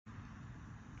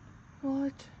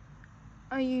What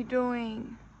are you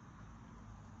doing?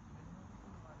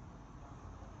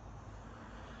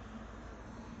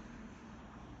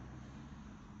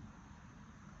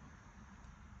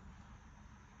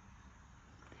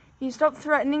 Can you stop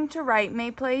threatening to rape me,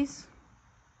 please?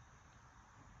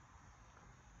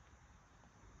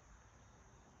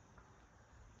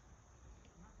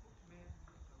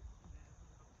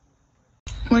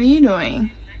 What are you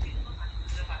doing?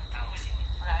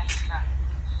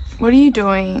 What are you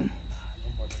doing?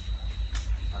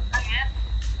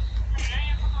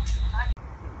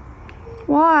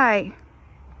 Why?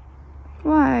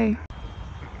 Why?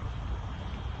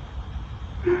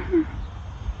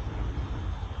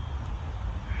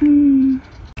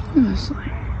 Honestly.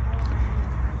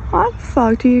 Why the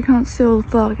fuck do you can't still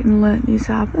fucking let this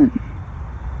happen?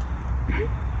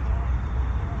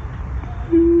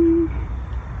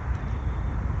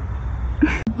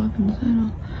 Fucking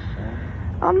settle.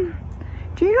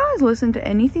 Do you guys listen to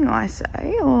anything I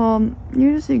say, or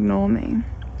you just ignore me?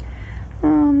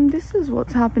 This is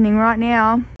what's happening right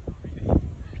now.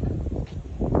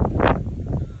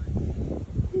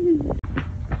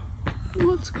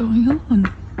 What's going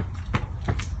on?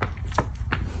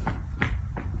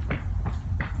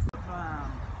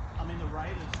 I mean, the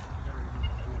right is very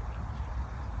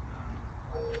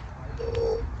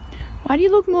Why do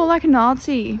you look more like a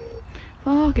Nazi?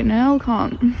 Fucking hell,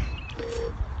 cunt.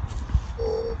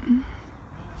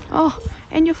 Oh,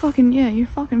 and you're fucking, yeah, you're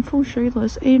fucking full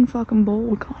shoeless and fucking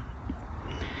bald, cunt.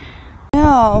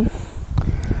 Now,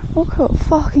 look at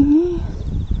fucking here.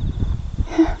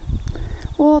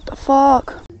 What the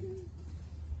fuck?